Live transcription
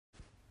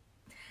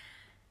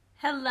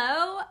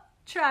Hello,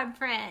 tribe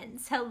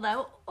friends.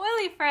 Hello,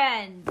 oily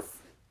friends.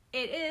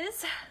 It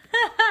is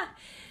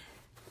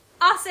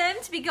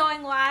awesome to be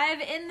going live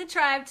in the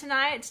tribe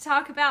tonight to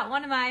talk about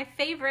one of my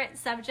favorite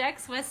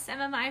subjects with some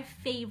of my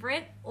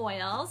favorite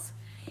oils.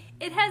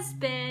 It has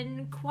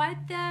been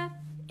quite the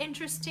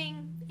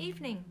interesting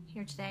evening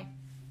here today.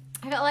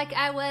 I felt like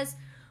I was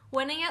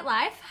winning at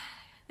life.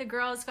 The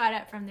girls got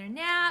up from their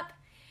nap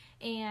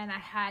and I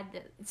had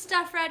the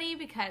stuff ready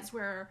because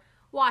we're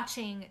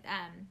watching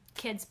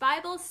kids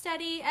Bible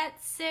study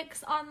at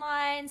 6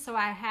 online, so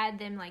I had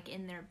them like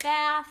in their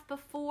bath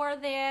before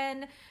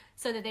then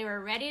so that they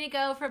were ready to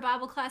go for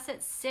Bible class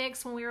at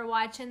 6 when we were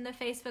watching the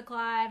Facebook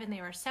Live, and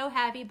they were so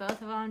happy,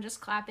 both of them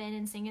just clapping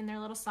and singing their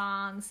little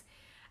songs.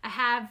 I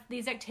have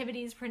these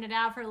activities printed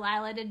out for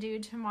Lila to do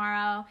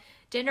tomorrow.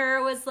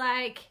 Dinner was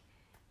like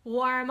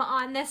warm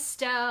on the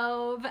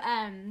stove.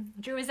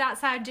 Drew was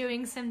outside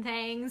doing some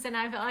things and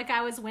I felt like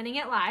I was winning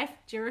at life.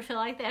 Do you ever feel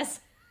like this?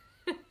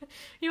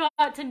 You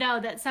ought to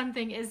know that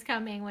something is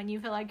coming when you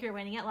feel like you're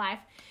winning at life,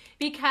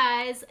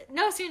 because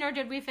no sooner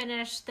did we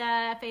finish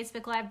the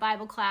Facebook Live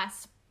Bible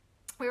class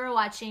we were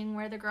watching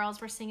where the girls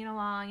were singing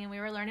along and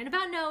we were learning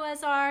about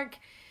Noah's Ark,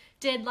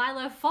 did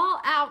Lila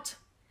fall out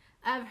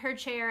of her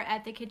chair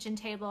at the kitchen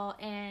table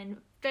and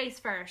face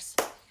first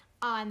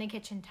on the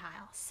kitchen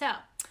tile. So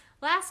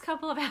last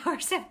couple of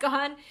hours have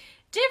gone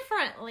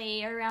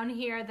differently around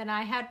here than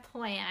I had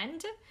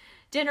planned.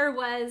 Dinner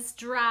was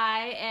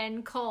dry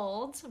and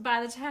cold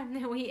by the time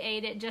that we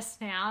ate it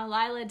just now.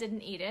 Lila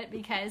didn't eat it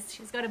because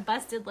she's got a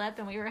busted lip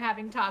and we were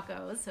having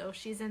tacos, so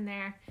she's in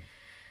there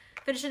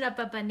finishing up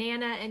a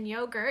banana and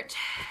yogurt.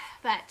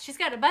 But she's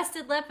got a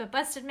busted lip, a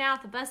busted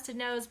mouth, a busted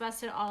nose,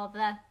 busted all of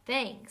the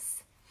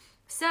things.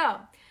 So,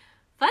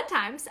 fun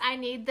times. I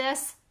need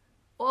this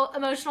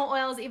emotional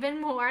oils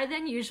even more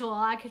than usual.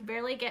 I could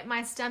barely get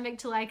my stomach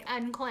to like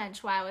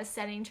unclench while I was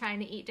sitting trying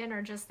to eat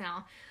dinner just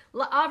now.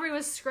 Aubrey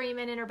was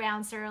screaming in her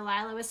bouncer,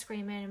 Lila was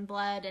screaming in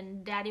blood,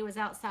 and Daddy was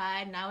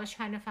outside, and I was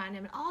trying to find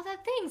him, and all the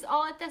things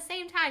all at the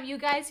same time. You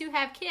guys who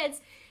have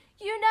kids,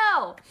 you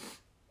know.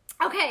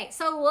 Okay,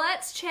 so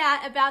let's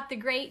chat about the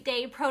Great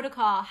Day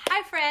Protocol.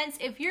 Hi friends,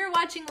 if you're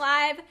watching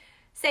live,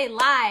 say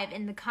live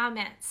in the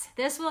comments.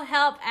 This will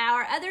help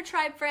our other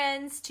tribe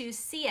friends to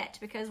see it,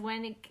 because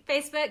when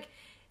Facebook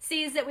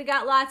sees that we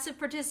got lots of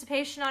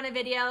participation on a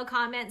video,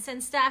 comments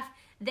and stuff,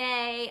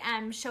 they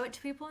show it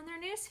to people in their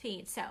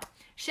newsfeed. So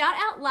shout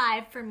out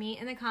live for me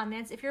in the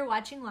comments if you're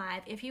watching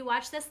live. If you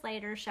watch this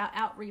later, shout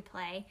out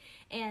replay.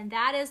 And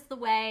that is the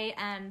way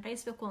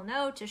Facebook will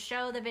know to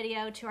show the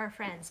video to our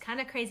friends.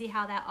 Kind of crazy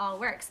how that all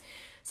works.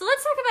 So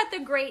let's talk about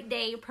the Great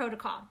Day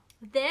Protocol.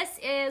 This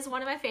is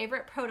one of my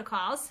favorite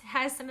protocols. It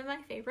has some of my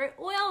favorite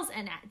oils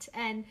in it.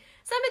 And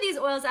some of these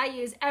oils I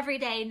use every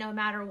day no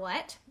matter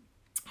what.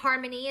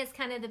 Harmony is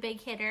kind of the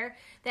big hitter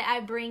that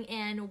I bring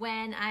in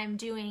when I'm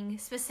doing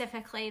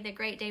specifically the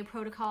Great Day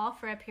Protocol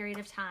for a period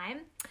of time.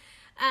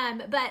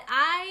 But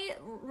I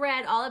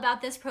read all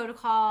about this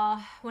protocol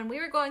when we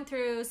were going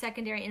through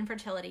secondary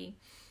infertility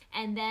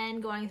and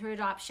then going through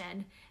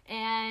adoption.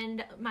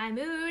 And my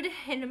mood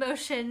and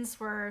emotions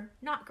were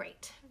not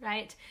great,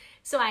 right?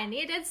 So I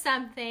needed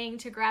something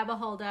to grab a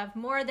hold of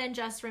more than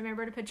just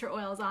remember to put your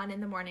oils on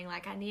in the morning.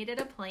 Like I needed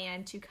a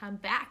plan to come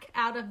back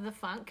out of the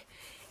funk.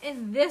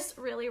 And this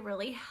really,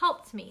 really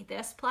helped me.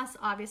 This plus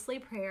obviously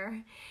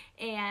prayer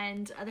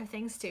and other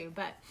things too.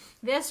 But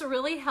this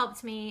really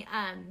helped me.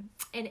 And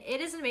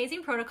it is an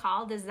amazing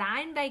protocol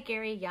designed by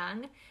Gary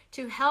Young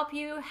to help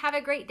you have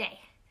a great day.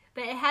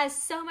 But it has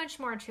so much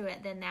more to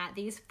it than that.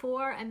 These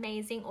 4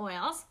 amazing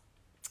oils.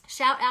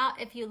 Shout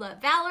out if you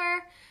love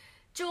Valor,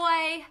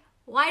 Joy,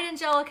 White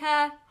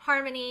Angelica,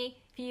 Harmony.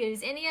 If you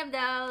use any of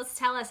those,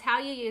 tell us how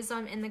you use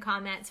them in the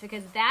comments,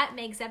 because that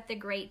makes up the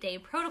Great Day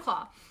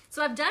Protocol.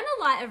 So I've done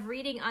a lot of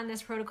reading on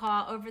this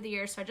protocol over the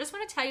years, so I just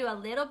want to tell you a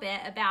little bit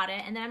about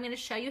it, and then I'm going to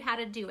show you how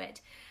to do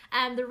it.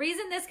 The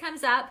reason this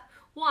comes up,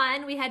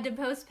 one, we had to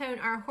postpone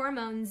our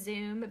hormone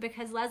Zoom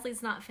because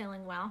Leslie's not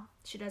feeling well.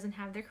 She doesn't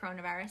have the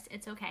coronavirus.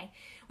 It's okay.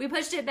 We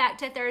pushed it back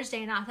to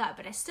Thursday, and I thought,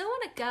 but I still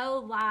want to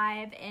go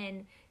live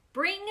and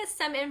bring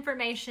some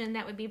information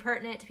that would be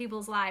pertinent to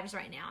people's lives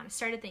right now. And I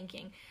started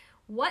thinking,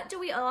 what do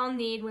we all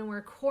need when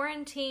we're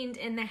quarantined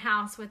in the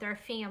house with our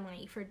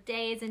family for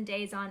days and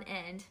days on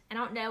end? I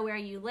don't know where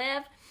you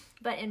live,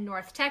 but in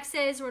North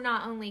Texas, we're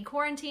not only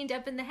quarantined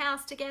up in the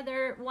house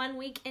together 1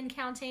 week and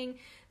counting,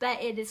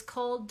 but it is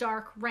cold,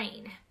 dark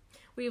rain.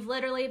 We've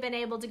literally been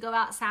able to go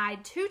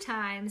outside 2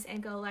 times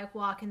and go like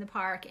walk in the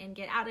park and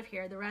get out of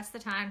here. The rest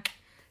of the time,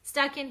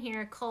 stuck in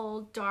here,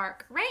 cold,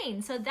 dark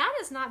rain. So that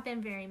has not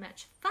been very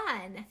much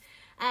fun.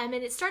 And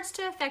it starts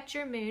to affect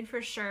your mood for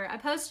sure. I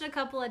posted a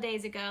couple of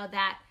days ago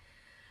that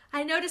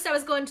I noticed I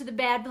was going to the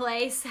bad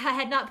place. I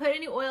had not put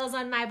any oils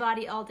on my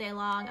body all day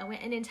long. I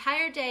went an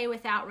entire day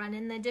without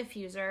running the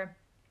diffuser.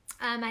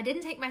 I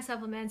didn't take my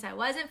supplements. I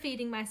wasn't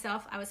feeding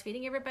myself. I was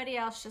feeding everybody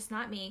else, just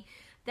not me.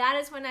 That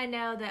is when I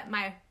know that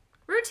my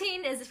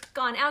routine is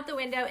gone out the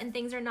window and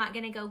things are not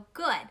going to go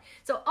good.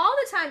 So all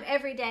the time,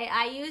 every day,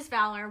 I use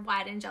Valor,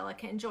 White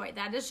Angelica, and Joy.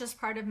 That is just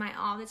part of my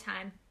all the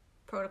time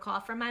protocol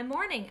for my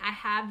morning. I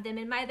have them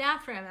in my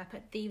bathroom. I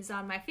put Thieves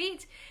on my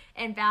feet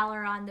and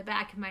Valor on the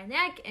back of my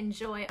neck and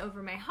Joy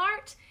over my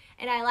heart.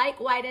 And I like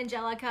White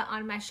Angelica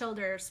on my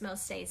shoulders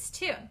most days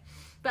too.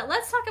 But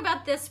let's talk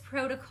about this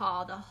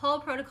protocol, the whole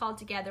protocol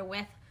together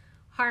with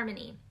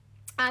harmony.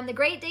 The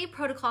Great Day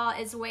Protocol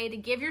is a way to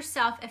give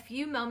yourself a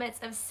few moments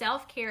of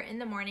self-care in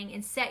the morning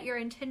and set your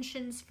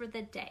intentions for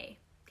the day,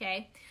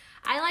 okay?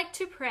 I like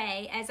to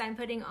pray as I'm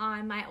putting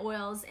on my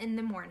oils in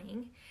the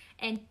morning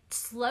and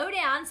slow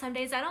down. Some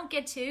days I don't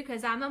get to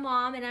because I'm a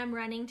mom and I'm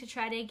running to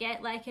try to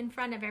get like in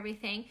front of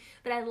everything.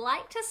 But I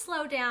like to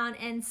slow down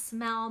and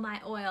smell my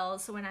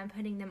oils when I'm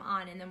putting them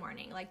on in the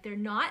morning. Like they're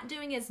not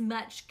doing as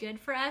much good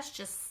for us,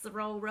 just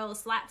roll,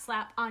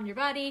 slap on your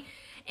body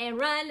and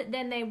run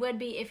than they would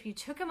be if you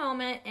took a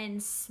moment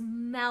and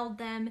smelled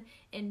them,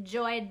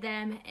 enjoyed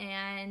them,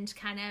 and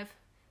kind of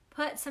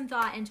put some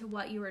thought into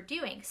what you were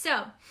doing.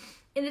 So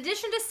in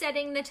addition to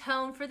setting the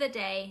tone for the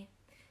day,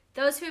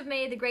 those who have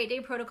made the Great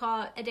Day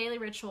Protocol a daily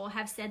ritual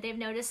have said they've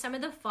noticed some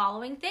of the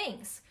following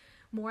things.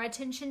 More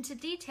attention to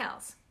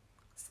details,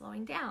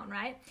 slowing down,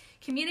 right?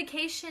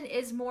 Communication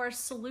is more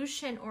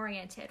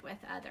solution-oriented with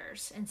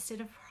others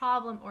instead of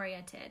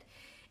problem-oriented.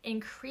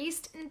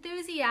 Increased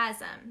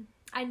enthusiasm.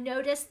 I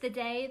noticed the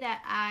day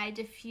that I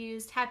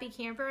diffused Happy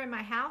Camper in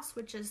my house,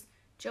 which is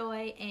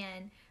Joy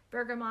and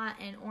bergamot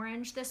and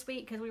orange this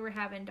week because we were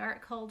having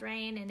dark, cold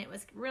rain and it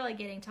was really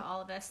getting to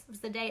all of us. It was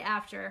the day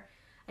after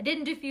I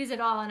didn't diffuse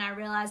at all and I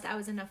realized I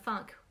was in a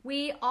funk.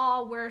 We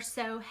all were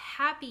so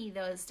happy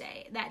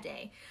that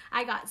day.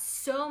 I got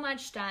so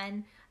much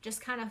done,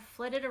 just kind of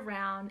flitted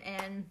around,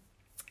 and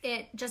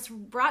it just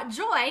brought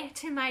joy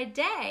to my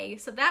day.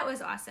 So that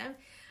was awesome.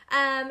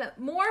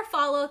 More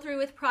follow through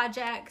with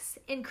projects,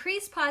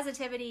 increased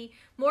positivity,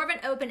 more of an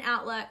open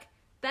outlook,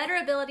 better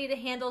ability to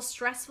handle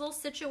stressful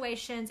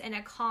situations, and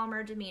a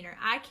calmer demeanor.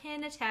 I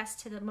can attest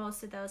to the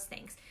most of those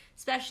things,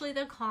 especially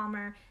the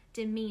calmer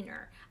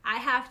demeanor. I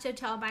have to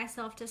tell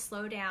myself to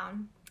slow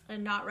down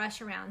and not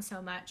rush around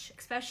so much,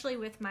 especially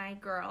with my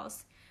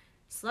girls.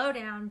 Slow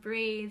down,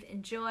 breathe,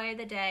 enjoy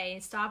the day,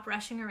 stop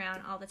rushing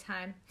around all the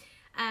time.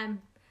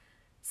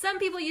 Some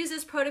people use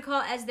this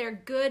protocol as their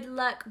good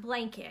luck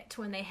blanket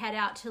when they head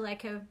out to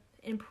like an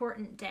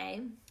important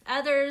day.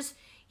 Others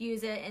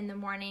use it in the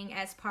morning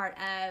as part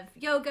of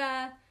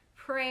yoga,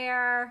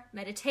 prayer,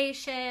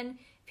 meditation.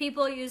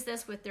 People use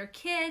this with their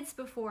kids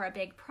before a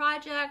big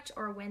project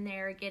or when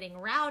they're getting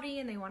rowdy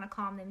and they want to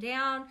calm them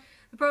down.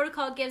 The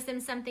protocol gives them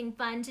something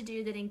fun to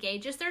do that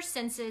engages their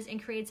senses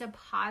and creates a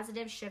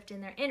positive shift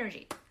in their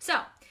energy. So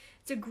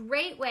it's a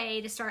great way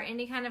to start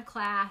any kind of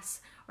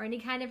class or any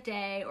kind of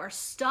day, or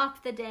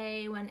stop the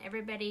day when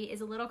everybody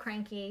is a little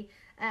cranky.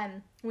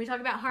 When we talk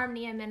about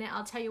harmony in a minute,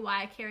 I'll tell you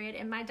why I carry it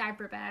in my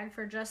diaper bag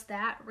for just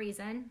that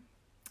reason.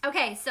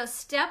 Okay, so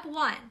step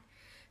 1.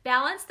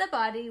 Balance the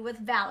body with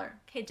Valor.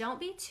 Okay, don't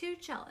be too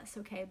jealous,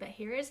 okay? But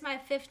here is my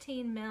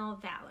 15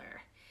 ml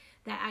Valor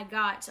that I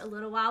got a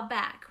little while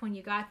back when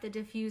you got the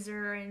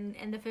diffuser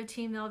and the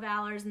 15 ml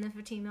Valors and the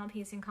 15 ml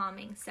Peace and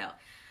Calming. So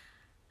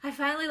I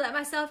finally let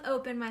myself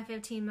open my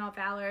 15 ml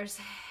Valors,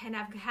 and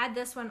I've had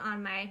this one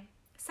on my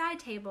side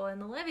table in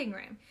the living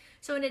room.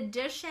 So in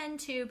addition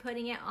to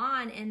putting it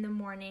on in the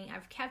morning,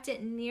 I've kept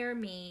it near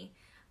me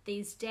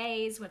these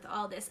days with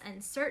all this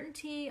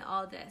uncertainty,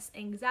 all this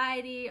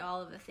anxiety,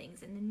 all of the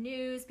things in the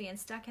news, being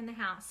stuck in the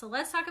house. So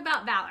let's talk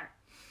about Valor.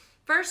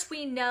 First,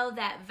 we know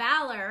that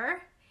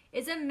Valor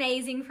is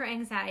amazing for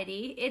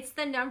anxiety. It's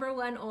the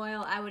 #1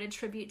 oil I would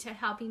attribute to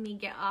helping me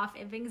get off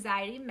of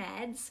anxiety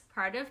meds,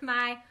 part of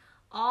my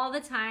all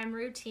the time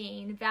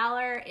routine.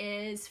 Valor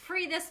is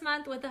free this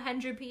month with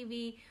 100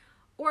 PV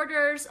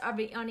orders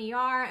on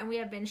ER, and we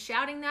have been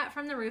shouting that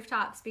from the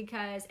rooftops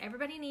because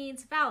everybody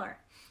needs Valor.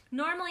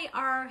 Normally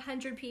our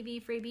 100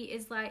 PV freebie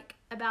is like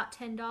about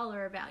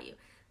 $10 value.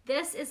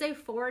 This is a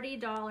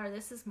 $40,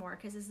 this is more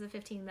because this is a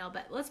 15 ml,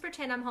 but let's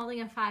pretend I'm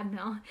holding a 5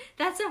 ml.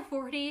 That's a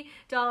 $40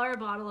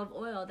 bottle of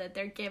oil that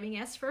they're giving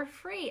us for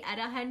free at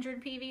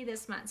 100 PV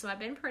this month. So I've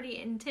been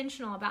pretty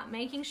intentional about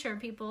making sure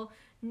people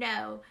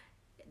know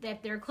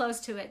that they're close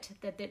to it,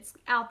 that it's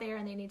out there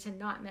and they need to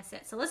not miss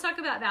it. So let's talk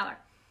about Valor.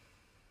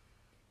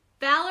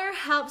 Valor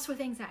helps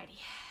with anxiety.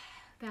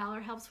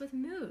 Valor helps with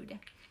mood.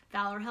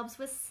 Valor helps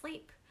with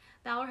sleep.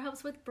 Valor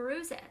helps with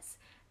bruises.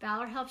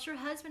 Valor helps your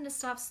husband to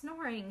stop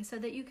snoring so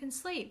that you can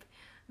sleep.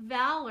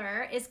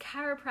 Valor is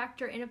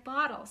chiropractor in a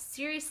bottle.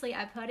 Seriously,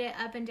 I put it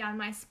up and down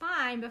my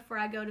spine before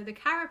I go to the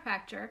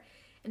chiropractor.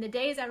 And the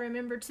days I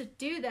remember to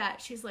do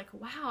that, she's like,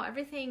 wow,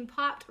 everything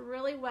popped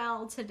really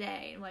well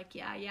today. I'm like,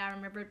 yeah, I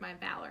remembered my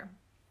Valor.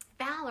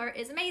 Valor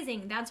is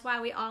amazing. That's why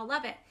we all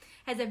love it.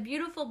 It has a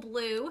beautiful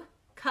blue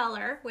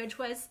color, which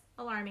was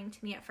alarming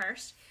to me at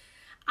first.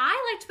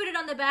 I like to put it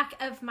on the back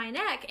of my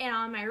neck and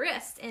on my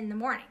wrist in the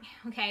morning,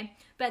 okay?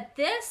 But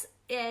this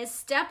is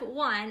step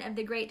 1 of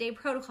the Great Day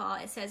Protocol.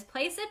 It says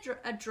place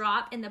a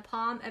drop in the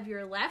palm of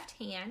your left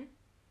hand.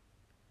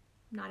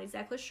 Not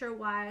exactly sure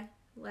why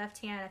left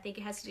hand. I think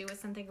it has to do with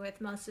something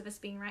with most of us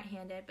being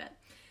right-handed, but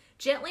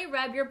gently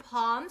rub your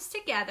palms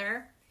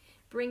together.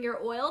 Bring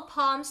your oil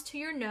palms to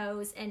your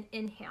nose and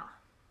inhale.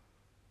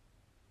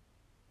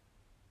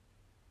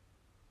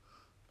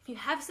 If you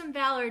have some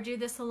valor, do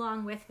this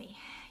along with me.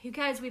 You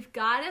guys, we've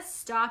got to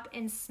stop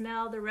and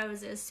smell the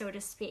roses, so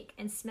to speak,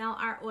 and smell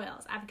our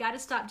oils. I've got to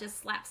stop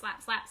just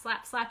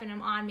slapping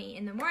them on me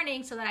in the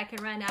morning so that I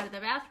can run out of the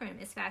bathroom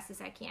as fast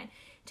as I can.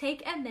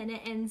 Take a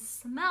minute and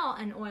smell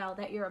an oil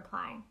that you're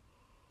applying.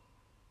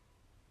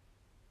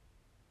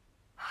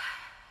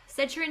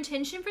 Set your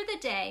intention for the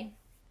day.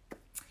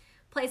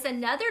 Place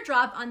another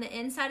drop on the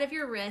inside of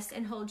your wrist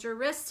and hold your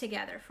wrists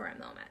together for a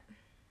moment.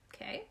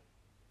 Okay?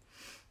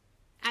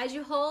 As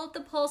you hold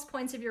the pulse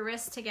points of your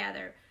wrists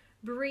together,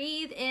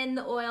 breathe in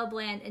the oil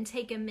blend and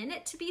take a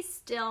minute to be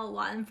still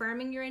while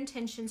affirming your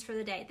intentions for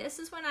the day. This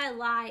is when I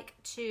like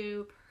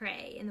to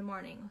pray in the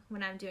morning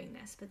when I'm doing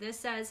this. But this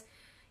says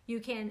you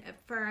can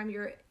affirm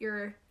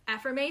your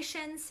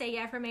affirmations, say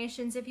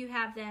affirmations if you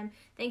have them.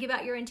 Think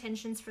about your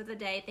intentions for the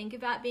day. Think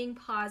about being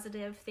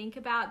positive. Think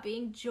about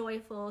being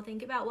joyful.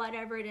 Think about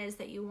whatever it is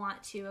that you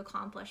want to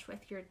accomplish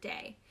with your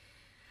day.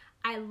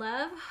 I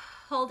love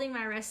holding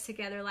my wrists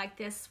together like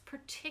this,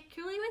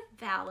 particularly with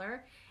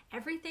Valor.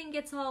 Everything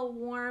gets all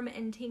warm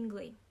and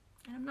tingly,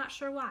 and I'm not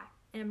sure why.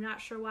 And I'm not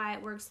sure why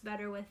it works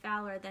better with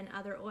Valor than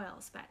other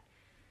oils, but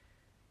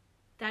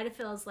that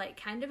feels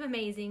like kind of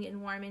amazing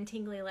and warm and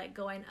tingly, like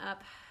going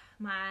up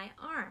my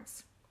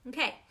arms.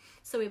 Okay,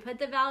 so we put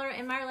the Valor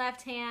in my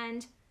left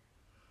hand,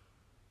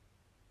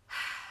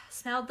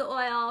 smelled the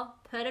oil,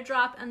 put a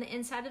drop on the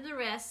inside of the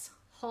wrist,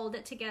 hold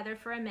it together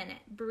for a minute.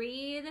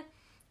 Breathe,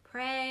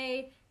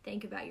 pray,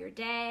 think about your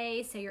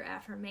day, say your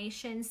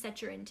affirmations,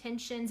 set your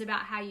intentions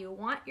about how you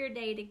want your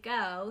day to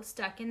go,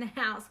 stuck in the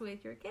house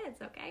with your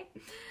kids, okay?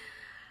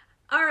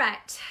 All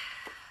right,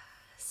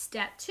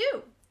 step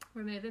 2.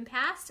 We're moving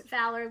past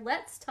Valor.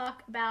 Let's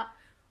talk about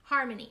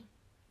harmony.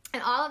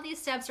 And all of these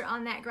steps are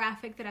on that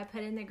graphic that I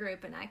put in the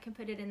group, and I can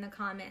put it in the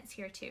comments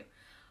here too.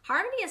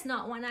 Harmony is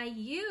not one I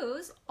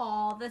use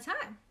all the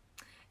time.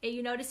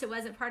 You notice it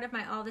wasn't part of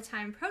my all the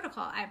time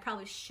protocol. I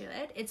probably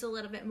should. It's a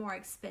little bit more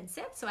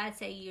expensive, so I'd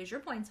say use your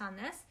points on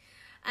this.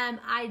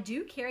 I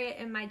do carry it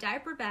in my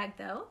diaper bag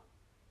though,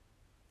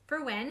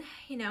 for when,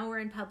 we're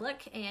in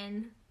public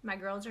and my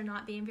girls are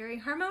not being very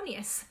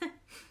harmonious.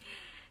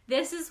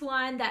 This is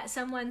one that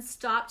someone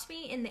stopped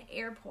me in the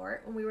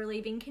airport when we were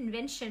leaving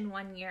convention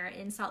one year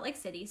in Salt Lake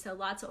City, so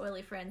lots of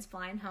oily friends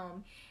flying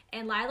home.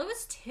 And Lila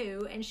was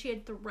 2, and she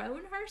had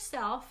thrown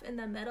herself in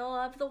the middle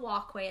of the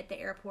walkway at the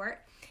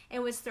airport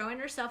and was throwing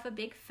herself a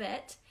big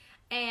fit.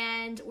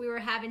 And we were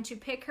having to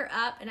pick her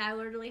up, and I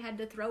literally had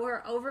to throw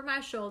her over my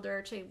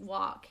shoulder to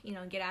walk,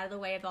 get out of the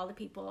way of all the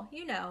people.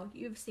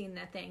 You've seen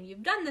the thing.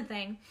 You've done the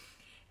thing.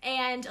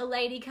 And a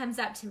lady comes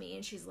up to me,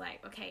 and she's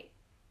like, okay,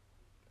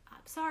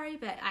 I'm sorry,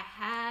 but I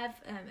have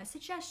a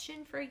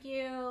suggestion for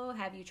you.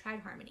 Have you tried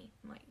Harmony?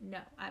 I'm like, no,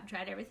 I've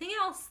tried everything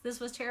else. This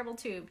was terrible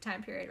too,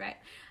 time period, right?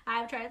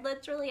 I've tried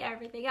literally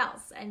everything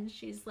else. And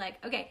she's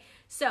like, okay,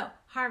 so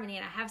Harmony,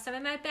 and I have some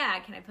in my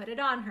bag. Can I put it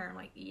on her? I'm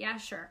like, yeah,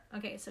 sure.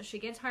 Okay, so she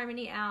gets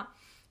Harmony out,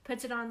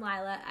 puts it on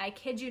Lila. I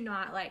kid you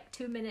not, like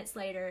 2 minutes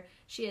later,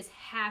 she is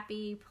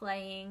happy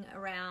playing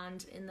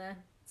around in the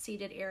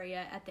seated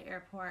area at the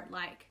airport,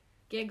 like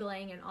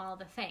giggling and all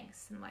the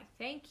things. And I'm like,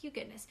 thank you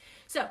goodness.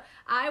 So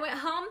I went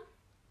home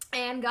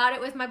and got it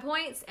with my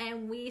points,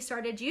 and we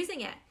started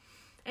using it.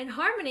 And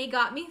Harmony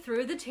got me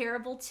through the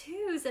terrible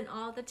 2s and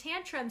all the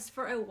tantrums.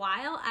 For a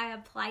while, I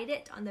applied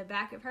it on the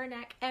back of her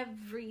neck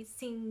every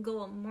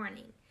single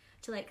morning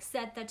to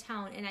set the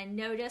tone. And I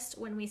noticed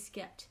when we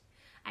skipped,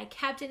 I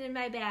kept it in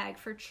my bag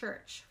for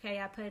church.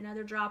 Okay, I put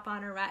another drop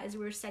on her right as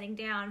we were sitting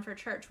down for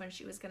church when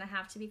she was going to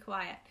have to be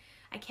quiet.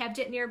 I kept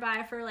it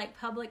nearby for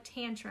public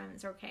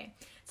tantrums, okay?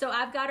 So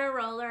I've got a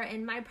roller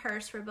in my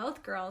purse for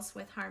both girls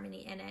with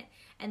Harmony in it,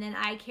 and then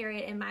I carry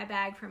it in my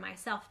bag for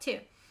myself too.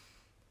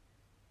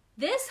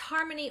 This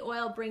Harmony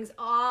oil brings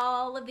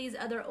all of these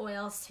other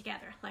oils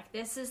together.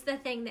 This is the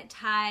thing that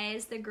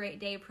ties the Great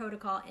Day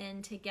Protocol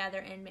in together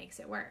and makes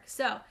it work.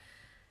 So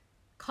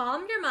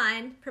calm your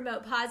mind,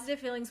 promote positive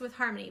feelings with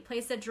Harmony.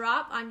 Place a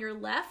drop on your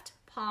left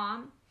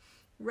palm.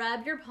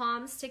 Rub your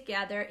palms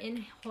together,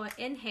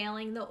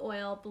 inhaling the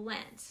oil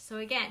blend. So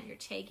again, you're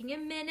taking a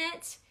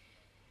minute,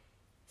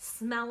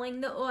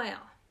 smelling the oil.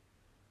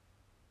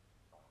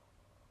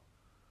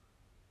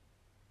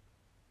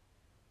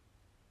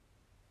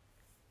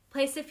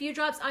 Place a few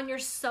drops on your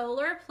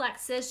solar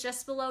plexus,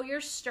 just below your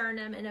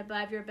sternum and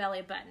above your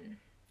belly button,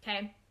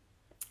 okay?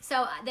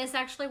 So this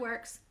actually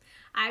works.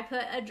 I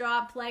put a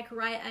drop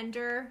right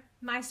under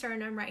my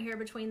sternum, right here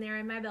between there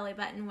and my belly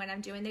button when I'm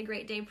doing the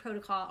Great Day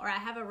Protocol, or I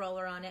have a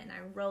roller on it and I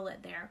roll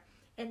it there.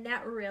 And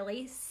that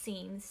really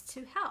seems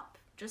to help.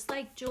 Just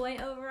like Joy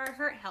Over Our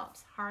Hurt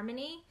helps.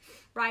 Harmony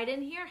right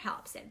in here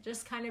helps. It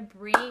just kind of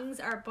brings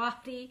our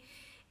body,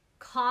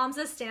 calms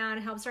us down,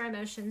 helps our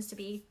emotions to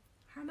be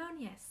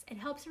harmonious. It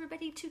helps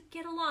everybody to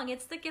get along.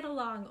 It's the get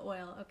along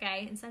oil,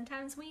 okay? And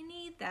sometimes we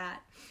need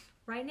that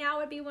Right now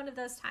would be one of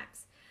those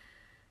times.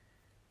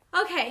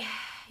 Okay,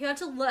 you have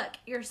to look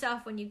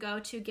yourself when you go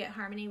to get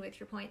Harmony with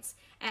your points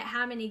at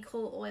how many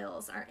cool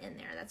oils are in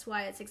there. That's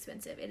why it's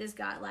expensive. It has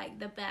got like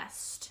the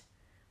best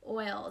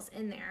oils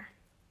in there.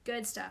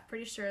 Good stuff.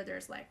 Pretty sure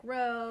there's like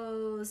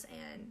rose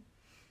and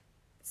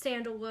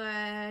sandalwood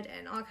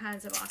and all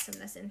kinds of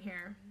awesomeness in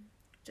here.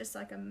 Just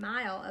like a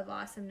mile of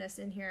awesomeness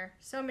in here.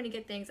 So many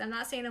good things. I'm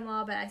not saying them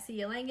all, but I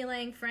see ylang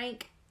ylang,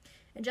 Frank,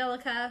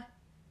 Angelica,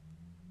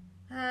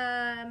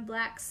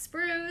 black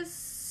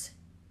spruce,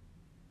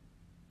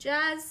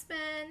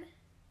 jasmine,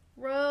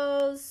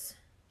 rose.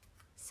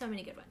 So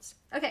many good ones.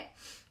 Okay,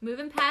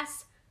 moving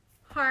past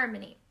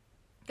Harmony.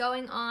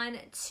 Going on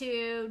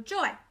to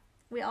joy.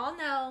 We all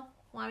know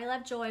why we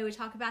love joy. We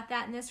talk about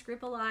that in this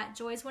group a lot.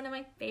 Joy is one of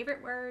my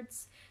favorite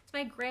words. It's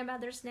my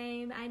grandmother's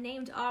name. I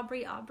named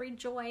Aubrey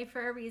Joy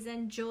for a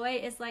reason. Joy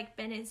is like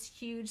been this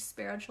huge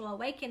spiritual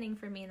awakening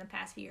for me in the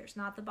past few years.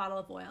 Not the bottle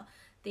of oil,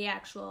 the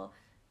actual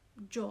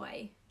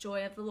joy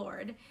of the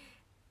Lord.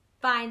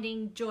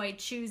 Finding joy,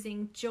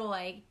 choosing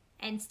joy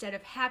instead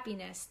of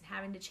happiness,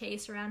 having to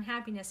chase around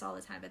happiness all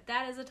the time. But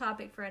that is a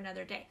topic for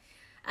another day.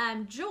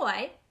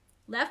 Joy,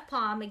 left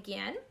palm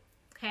again.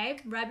 Okay,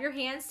 rub your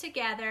hands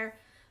together.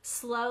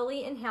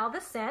 Slowly inhale the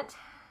scent.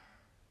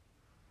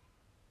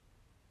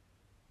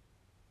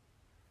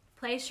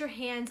 Place your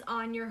hands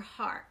on your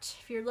heart.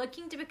 If you're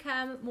looking to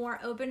become more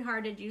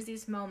open-hearted, use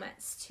these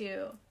moments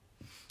to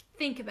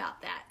think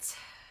about that.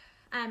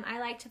 I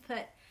like to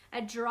put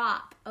a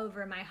drop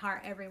over my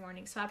heart every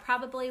morning. So I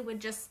probably would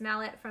just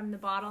smell it from the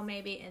bottle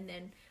maybe and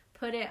then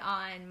put it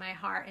on my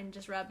heart and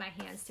just rub my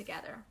hands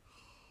together.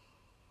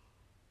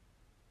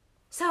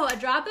 So a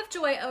drop of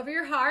joy over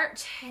your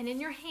heart and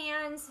in your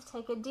hands.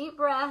 Take a deep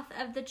breath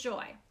of the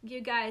joy.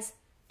 You guys,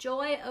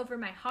 joy over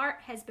my heart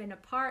has been a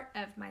part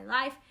of my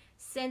life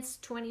since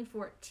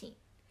 2014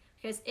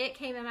 because it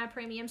came in my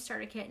premium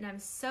starter kit and I'm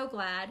so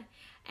glad.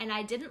 And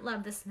I didn't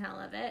love the smell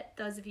of it.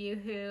 Those of you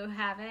who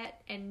have it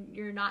and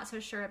you're not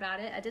so sure about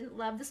it, I didn't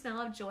love the smell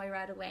of joy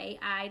right away.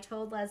 I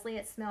told Leslie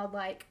it smelled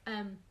like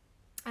an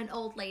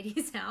old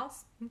lady's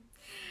house.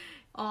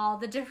 All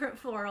the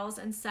different florals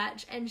and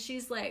such. And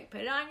she's like,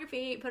 put it on your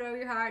feet, put it over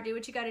your heart, do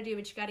what you got to do,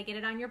 but you got to get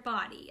it on your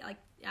body. Like,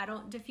 I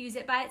don't diffuse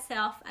it by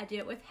itself. I do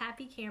it with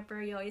Happy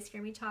Camper. You always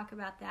hear me talk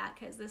about that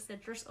because the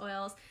citrus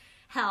oils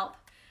help.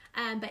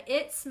 But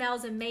it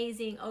smells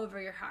amazing over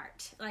your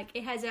heart. Like,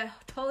 it has a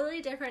totally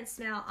different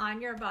smell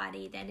on your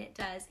body than it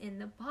does in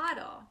the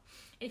bottle.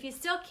 If you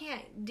still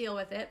can't deal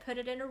with it, put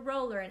it in a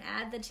roller and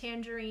add the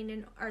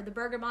tangerine or the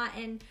bergamot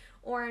and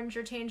orange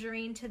or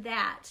tangerine to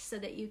that so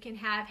that you can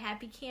have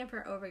Happy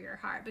Camper over your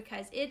heart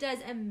because it does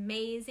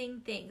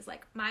amazing things.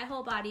 Like, my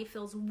whole body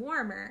feels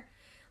warmer,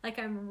 like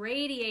I'm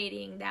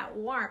radiating that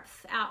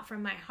warmth out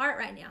from my heart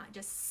right now.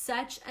 Just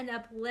such an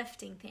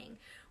uplifting thing.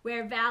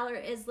 Where valor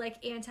is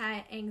like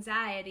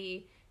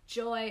anti-anxiety,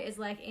 joy is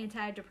like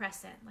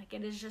antidepressant. Like,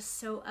 it is just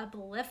so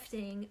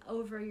uplifting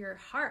over your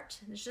heart.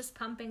 It's just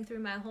pumping through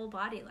my whole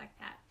body like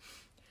that.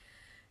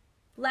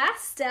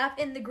 Last step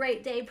in the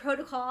Great Day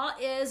Protocol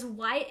is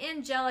White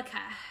Angelica.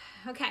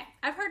 Okay,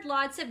 I've heard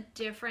lots of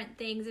different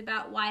things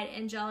about White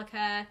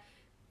Angelica.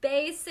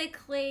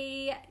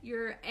 Basically,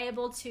 you're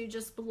able to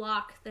just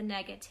block the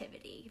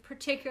negativity,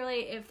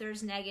 particularly if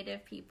there's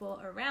negative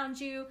people around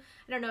you.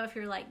 I don't know if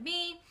you're like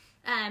me.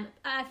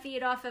 I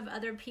feed off of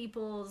other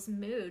people's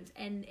moods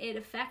and it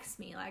affects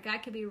me. Like, I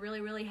could be really,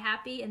 really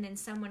happy and then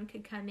someone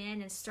could come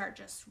in and start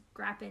just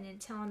scrapping and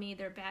telling me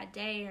their bad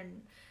day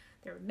and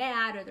they're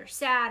mad or they're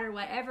sad or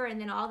whatever,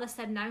 and then all of a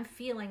sudden I'm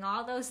feeling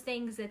all those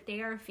things that they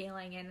are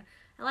feeling, and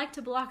I like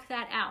to block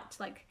that out.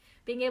 Like,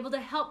 being able to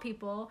help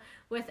people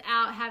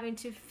without having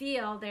to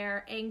feel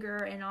their anger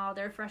and all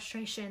their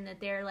frustration that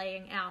they're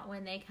laying out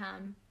when they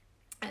come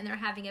and they're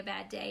having a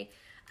bad day.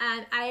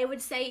 I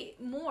would say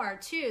more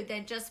too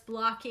than just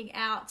blocking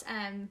out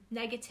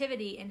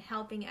negativity and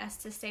helping us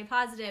to stay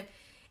positive.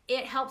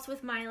 It helps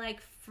with my like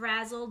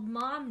frazzled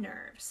mom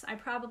nerves. I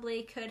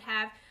probably could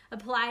have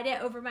applied it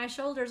over my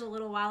shoulders a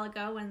little while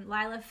ago when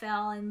Lila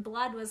fell and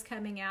blood was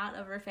coming out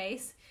of her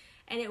face,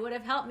 and it would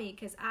have helped me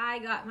because I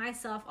got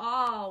myself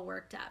all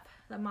worked up,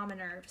 the mama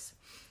nerves.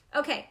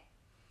 Okay,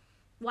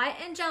 White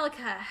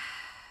Angelica,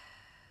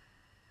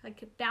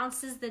 like, it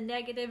bounces the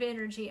negative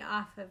energy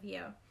off of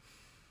you.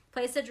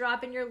 Place a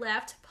drop in your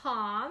left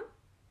palm.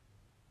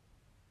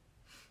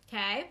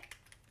 Okay.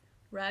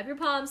 Rub your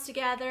palms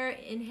together.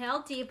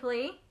 Inhale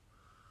deeply.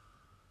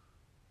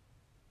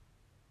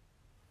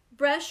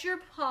 Brush your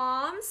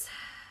palms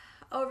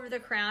over the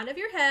crown of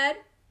your head,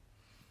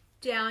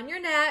 down your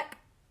neck,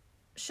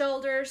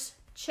 shoulders,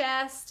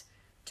 chest,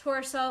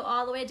 torso,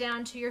 all the way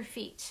down to your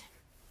feet.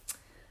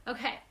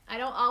 Okay, I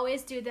don't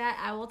always do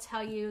that. I will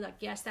tell you, like,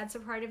 yes, that's a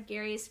part of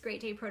Gary's Great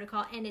Day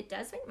Protocol, and it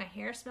does make my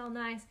hair smell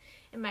nice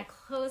and my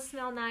clothes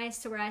smell nice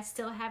to where I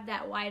still have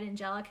that White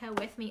Angelica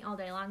with me all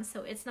day long,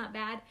 so it's not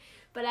bad.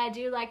 But I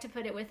do like to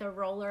put it with a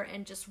roller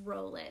and just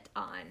roll it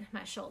on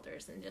my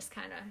shoulders and just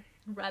kind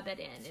of rub it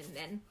in and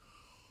then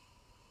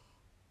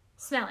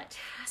smell it.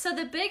 So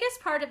the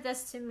biggest part of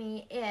this to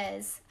me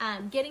is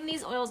getting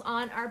these oils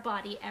on our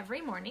body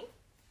every morning.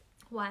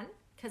 One,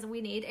 because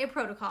we need a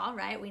protocol,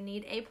 right? We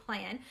need a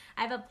plan.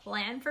 I have a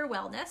plan for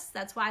wellness.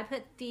 That's why I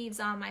put Thieves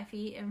on my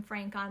feet and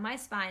Frank on my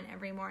spine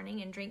every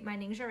morning and drink my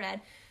Ningxia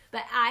Red.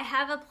 But I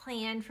have a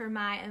plan for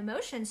my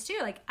emotions too.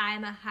 Like,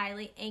 I'm a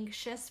highly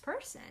anxious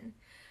person.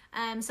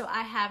 So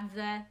I have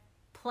the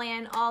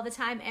plan all the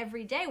time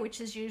every day, which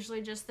is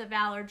usually just the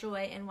Valor,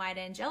 Joy, and White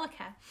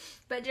Angelica.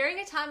 But during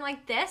a time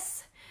like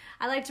this,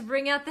 I like to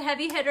bring out the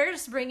heavy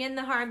hitters, bring in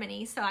the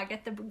Harmony, so I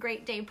get the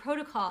Great Day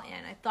Protocol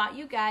in. I thought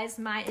you guys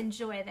might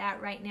enjoy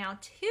that right now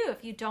too.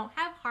 If you don't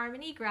have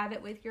Harmony, grab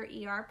it with your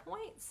ER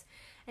points,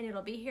 and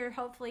it'll be here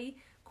hopefully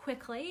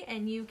quickly,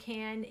 and you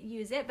can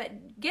use it.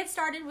 But get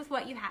started with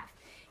what you have.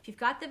 If you've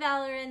got the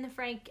Valor and the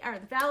Frank, or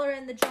the Valor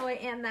and the Joy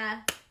and the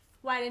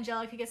White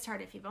Angelica, get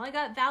started. If you've only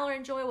got Valor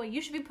and Joy, well,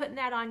 you should be putting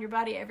that on your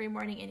body every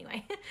morning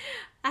anyway.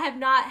 I have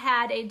not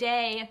had a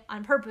day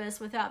on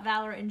purpose without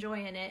Valor and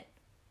Joy in it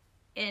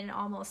in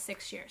almost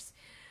 6 years.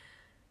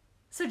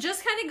 So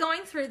just kind of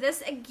going through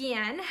this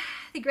again,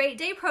 the Great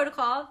Day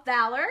Protocol,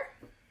 Valor,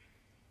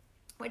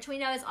 which we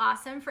know is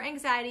awesome for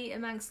anxiety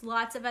amongst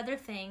lots of other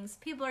things.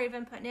 People are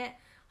even putting it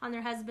on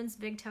their husband's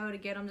big toe to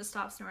get them to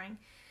stop snoring.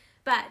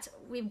 But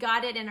we've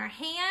got it in our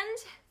hand,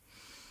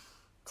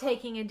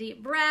 taking a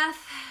deep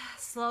breath,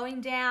 slowing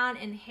down,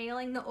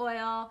 inhaling the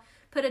oil.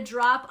 Put a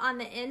drop on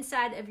the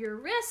inside of your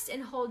wrist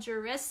and hold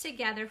your wrists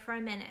together for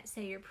a minute.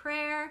 Say your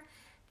prayer,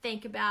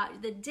 think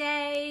about the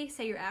day,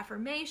 say your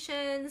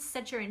affirmations,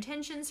 set your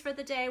intentions for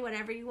the day,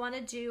 whatever you want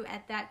to do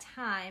at that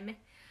time.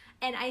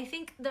 And I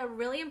think the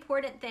really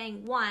important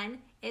thing, one,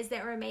 is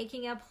that we're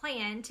making a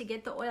plan to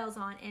get the oils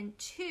on, and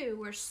two,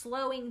 we're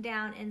slowing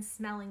down and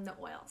smelling the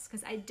oils,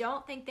 because I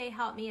don't think they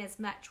help me as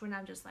much when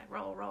I'm just like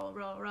roll, roll,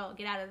 roll, roll,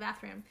 get out of the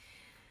bathroom.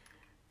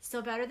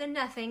 Still better than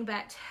nothing,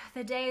 but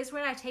the days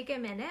when I take a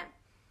minute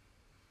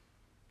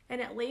and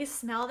at least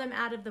smell them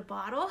out of the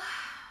bottle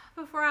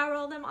before I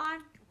roll them on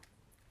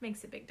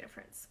makes a big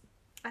difference.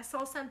 I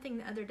saw something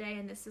the other day,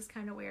 and this is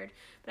kind of weird,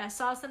 but I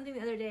saw something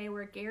the other day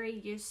where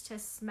Gary used to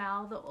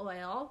smell the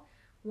oil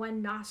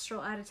one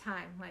nostril at a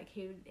time. Like,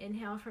 he would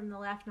inhale from the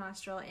left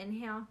nostril,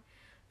 inhale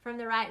from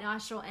the right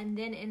nostril, and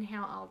then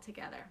inhale all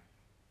together.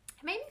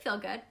 It made me feel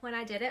good when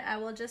I did it. I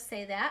will just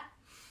say that,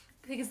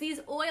 because these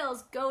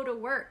oils go to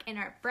work in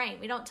our brain.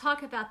 We don't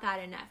talk about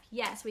that enough.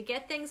 Yes, we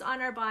get things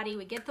on our body.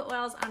 We get the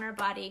oils on our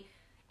body.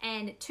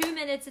 And 2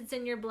 minutes it's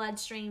in your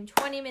bloodstream,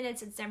 20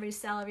 minutes it's every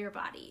cell of your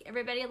body.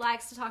 Everybody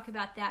likes to talk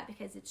about that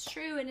because it's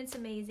true and it's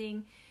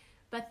amazing.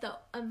 But the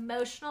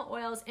emotional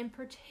oils in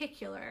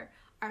particular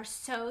are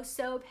so,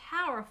 so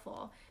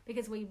powerful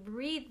because we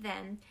breathe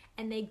them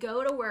and they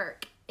go to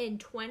work in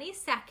 20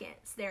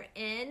 seconds. They're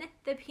in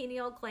the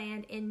pineal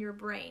gland in your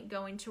brain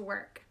going to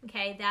work.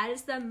 Okay, that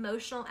is the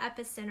emotional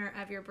epicenter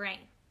of your brain.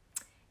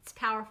 It's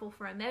powerful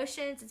for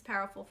emotions, it's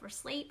powerful for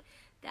sleep.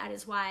 That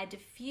is why I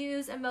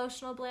diffuse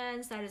emotional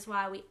blends. That is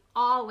why we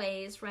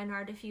always run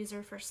our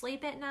diffuser for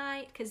sleep at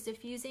night, because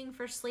diffusing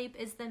for sleep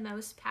is the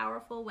most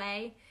powerful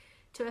way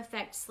to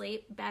affect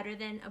sleep, better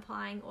than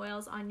applying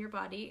oils on your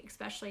body,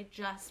 especially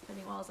just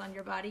putting oils on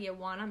your body. You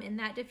want them in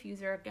that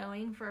diffuser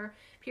going for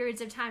periods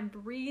of time,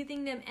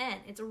 breathing them in.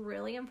 It's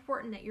really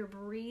important that you're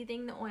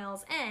breathing the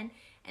oils in,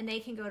 and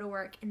they can go to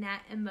work in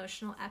that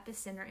emotional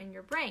epicenter in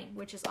your brain,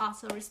 which is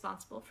also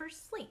responsible for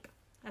sleep.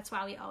 That's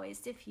why we always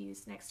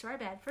diffuse next to our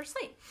bed for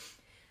sleep.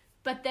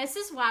 But this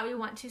is why we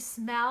want to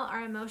smell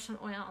our emotional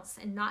oils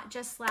and not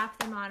just slap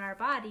them on our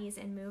bodies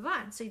and move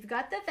on. So you've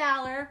got the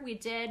Valor. We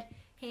did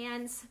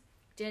hands,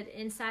 did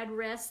inside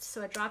wrist.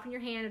 So a drop in your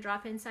hand, a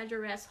drop inside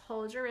your wrist.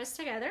 Hold your wrist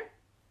together.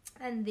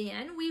 And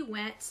then we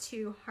went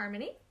to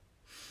Harmony.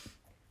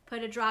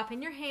 Put a drop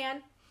in your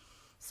hand.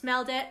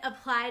 Smelled it,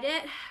 applied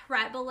it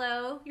right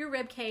below your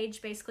rib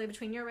cage, basically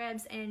between your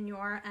ribs and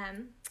your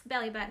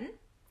belly button.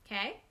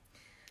 Okay.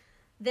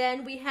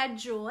 Then we had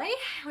Joy.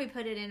 We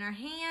put it in our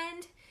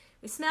hand.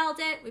 We smelled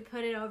it. We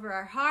put it over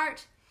our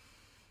heart.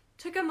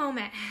 Took a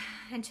moment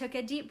and took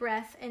a deep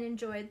breath and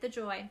enjoyed the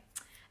Joy.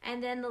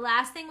 And then the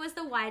last thing was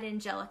the White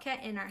Angelica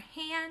in our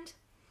hand.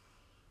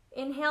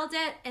 Inhaled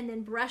it and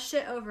then brushed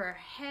it over our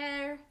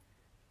hair,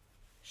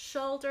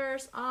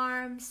 shoulders,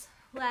 arms,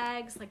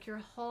 legs, like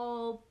your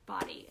whole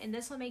body. And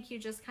this will make you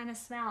just kind of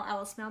smell. I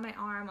will smell my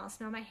arm, I'll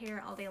smell my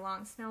hair all day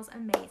long. It smells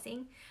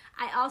amazing.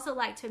 I also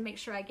like to make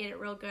sure I get it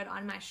real good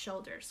on my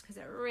shoulders because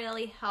it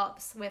really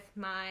helps with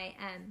my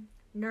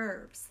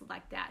nerves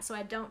like that. So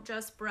I don't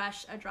just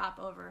brush a drop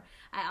over.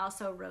 I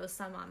also rose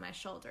some on my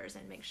shoulders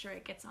and make sure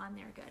it gets on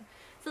there good.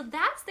 So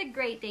that's the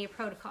Great Day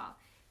Protocol.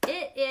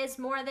 It is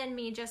more than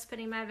me just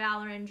putting my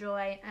Valor and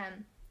Joy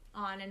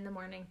on in the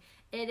morning.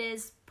 It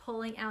is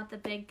pulling out the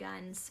big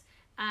guns.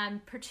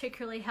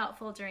 Particularly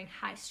helpful during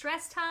high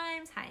stress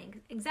times, high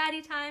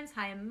anxiety times,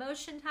 high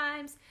emotion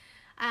times.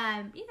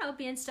 You know,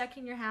 being stuck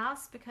in your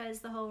house because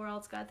the whole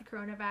world's got the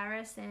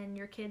coronavirus and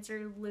your kids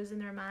are losing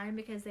their mind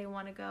because they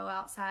want to go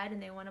outside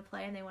and they want to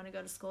play and they want to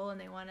go to school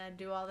and they want to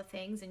do all the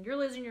things, and you're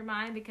losing your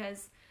mind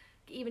because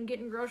even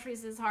getting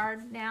groceries is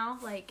hard now,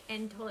 like,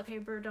 and toilet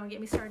paper, don't get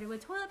me started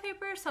with toilet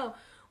paper. So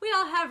we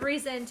all have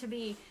reason to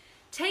be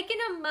taking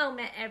a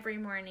moment every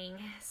morning,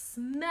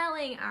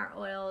 smelling our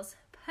oils,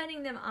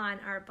 putting them on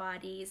our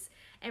bodies,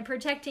 and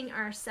protecting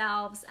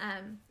ourselves,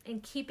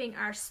 and keeping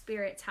our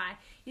spirits high.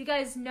 You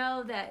guys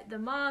know that the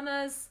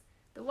mamas,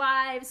 the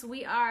wives,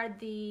 we are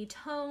the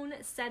tone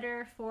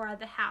setter for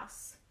the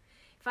house.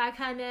 If I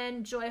come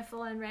in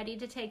joyful and ready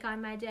to take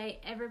on my day,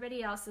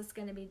 everybody else is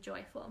going to be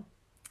joyful.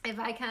 If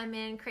I come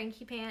in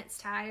cranky pants,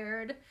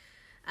 tired,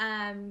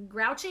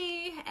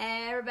 grouchy,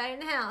 everybody in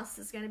the house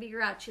is going to be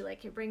grouchy.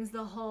 Like, it brings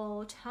the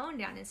whole tone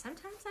down. And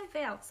sometimes I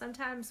fail.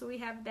 Sometimes we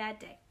have a bad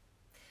day.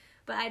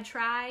 But I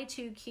try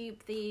to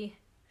keep the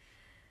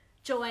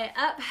joy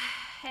up,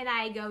 and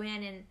I go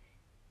in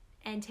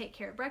and take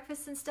care of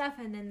breakfast and stuff,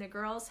 and then the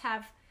girls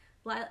have,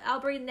 I'll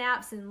bring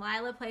naps, and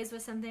Lila plays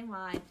with something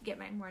while I get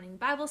my morning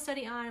Bible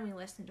study on, and we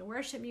listen to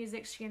worship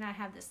music. She and I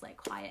have this like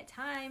quiet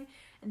time,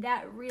 and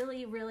that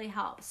really, really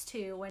helps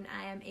too when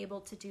I am able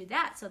to do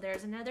that. So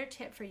there's another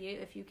tip for you.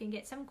 If you can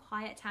get some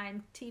quiet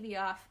time, TV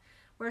off,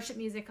 worship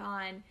music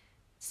on,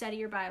 study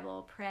your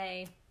Bible,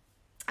 pray.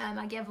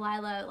 I give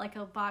Lila like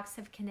a box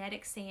of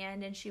kinetic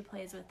sand, and she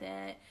plays with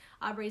it.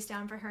 Aubrey's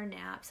down for her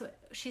nap. So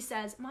she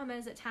says, Mama,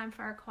 is it time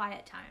for our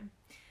quiet time?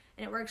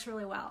 And it works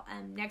really well.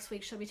 Next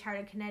week she'll be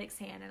tired of kinetic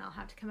sand, and I'll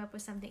have to come up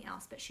with something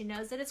else. But she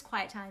knows that it's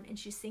quiet time, and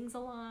she sings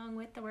along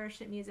with the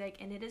worship music,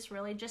 and it is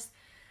really just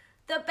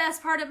the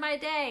best part of my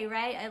day,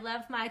 right? I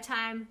love my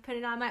time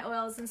putting on my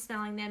oils and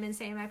smelling them and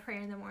saying my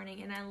prayer in the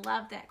morning, and I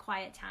love that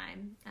quiet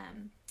time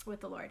with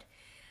the Lord.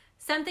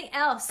 Something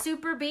else,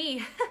 Super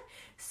B.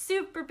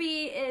 Super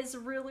B is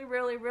really,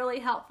 really, really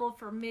helpful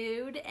for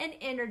mood and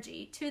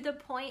energy, to the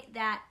point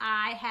that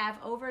I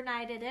have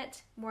overnighted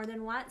it more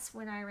than once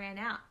when I ran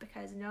out,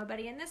 because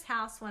nobody in this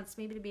house wants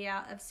me to be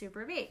out of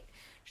Super B.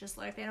 Just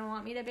like they don't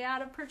want me to be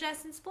out of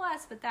Progessence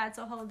Plus, but that's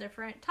a whole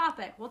different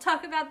topic. We'll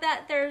talk about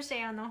that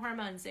Thursday on the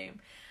Hormone Zoom.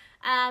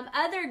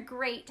 Other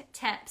great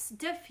tips,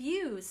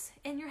 diffuse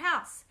in your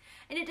house.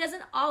 And it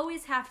doesn't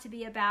always have to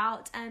be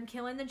about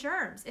killing the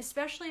germs,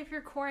 especially if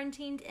you're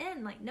quarantined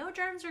in. Like, no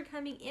germs are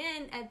coming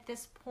in at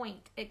this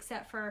point,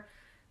 except for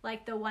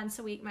like the once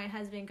a week my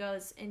husband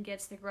goes and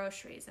gets the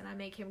groceries, and I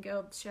make him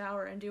go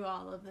shower and do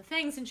all of the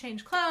things and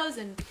change clothes,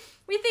 and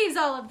we thieves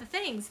all of the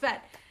things.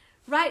 But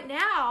right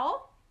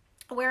now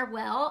we're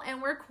well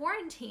and we're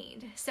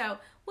quarantined. So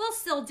we'll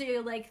still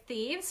do like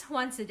thieves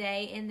once a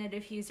day in the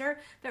diffuser.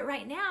 But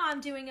right now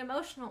I'm doing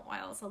emotional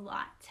oils a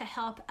lot to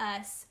help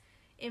us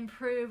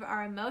improve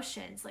our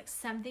emotions, like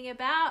something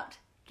about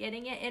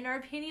getting it in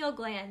our pineal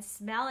gland,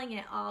 smelling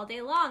it all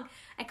day long.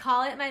 I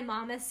call it my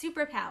mama's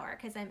superpower,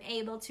 because I'm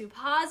able to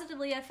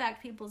positively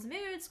affect people's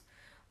moods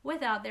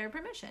without their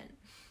permission.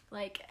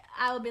 Like,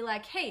 I will be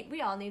like, hey,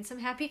 we all need some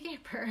happy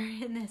camper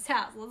in this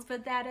house. Let's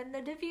put that in the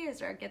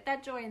diffuser. Get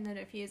that joy in the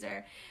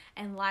diffuser.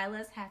 And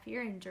Lila's happier,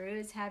 and Drew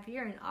is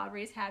happier, and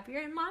Aubrey's happier,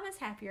 and Mama's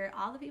happier.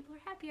 All the people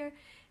are happier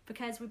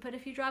because we put a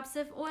few drops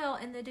of oil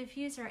in the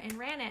diffuser and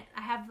ran it.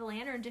 I have the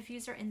lantern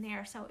diffuser in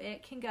there, so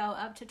it can go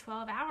up to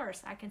 12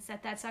 hours. I can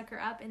set that sucker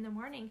up in the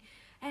morning,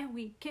 and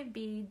we can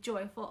be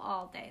joyful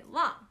all day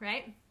long,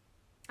 right?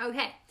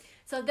 Okay,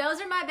 so those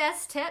are my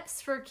best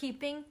tips for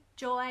keeping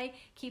joy,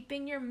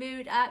 keeping your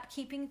mood up,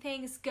 keeping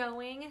things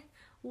going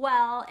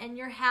well in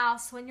your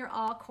house when you're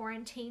all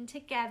quarantined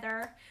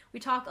together. We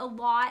talk a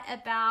lot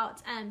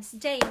about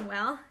staying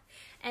well,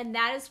 and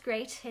that is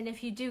great. And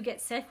if you do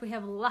get sick, we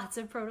have lots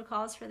of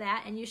protocols for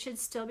that, and you should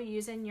still be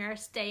using your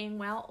staying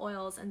well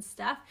oils and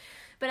stuff.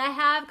 But I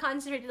have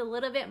concentrated a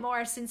little bit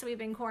more since we've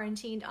been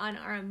quarantined on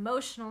our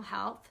emotional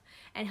health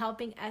and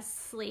helping us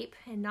sleep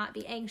and not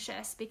be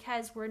anxious,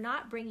 because we're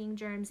not bringing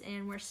germs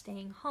in, we're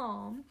staying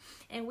home,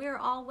 and we're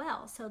all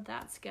well, so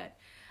that's good.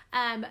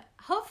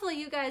 Hopefully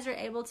you guys are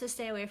able to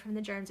stay away from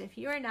the germs. If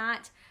you are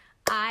not,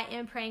 I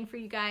am praying for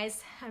you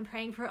guys. I'm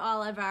praying for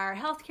all of our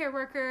healthcare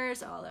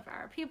workers, all of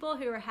our people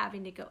who are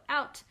having to go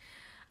out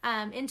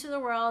into the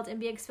world and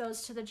be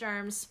exposed to the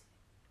germs.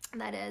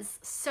 That is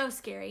so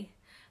scary.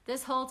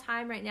 This whole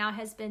time right now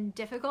has been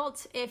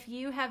difficult. If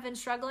you have been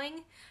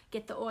struggling,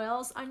 get the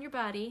oils on your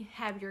body,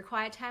 have your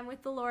quiet time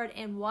with the Lord,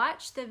 and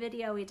watch the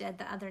video we did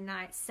the other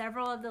night.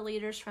 Several of the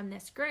leaders from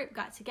this group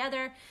got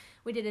together.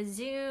 We did a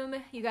Zoom.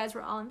 You guys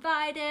were all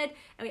invited.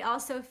 And we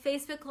also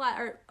Facebook Live,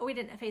 or we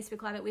didn't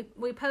Facebook Live it.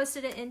 We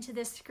posted it into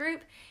this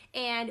group,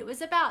 and it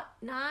was about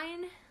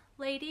 9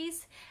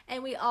 ladies,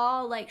 and we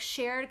all like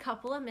shared a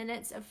couple of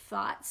minutes of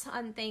thoughts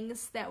on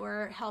things that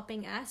were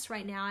helping us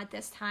right now at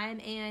this time,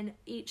 and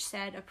each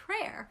said a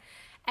prayer.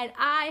 And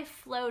I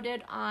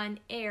floated on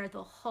air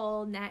the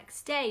whole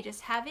next day,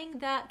 just having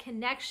that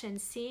connection,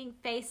 seeing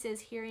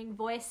faces, hearing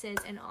voices,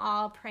 and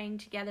all praying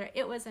together.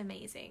 It was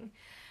amazing.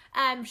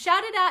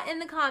 Shout it out in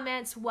the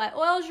comments what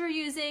oils you're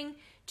using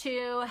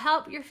to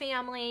help your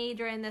family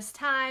during this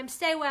time.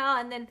 Stay well.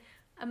 And then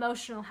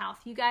emotional health.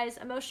 You guys,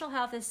 emotional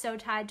health is so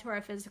tied to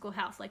our physical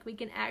health. Like, we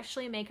can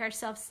actually make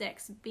ourselves sick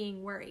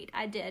being worried.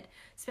 I did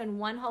spend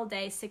one whole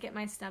day sick at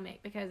my stomach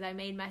because I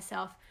made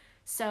myself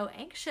so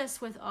anxious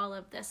with all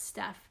of this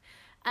stuff.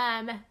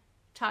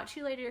 Talk to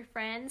you later,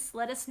 friends.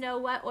 Let us know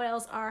what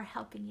oils are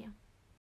helping you.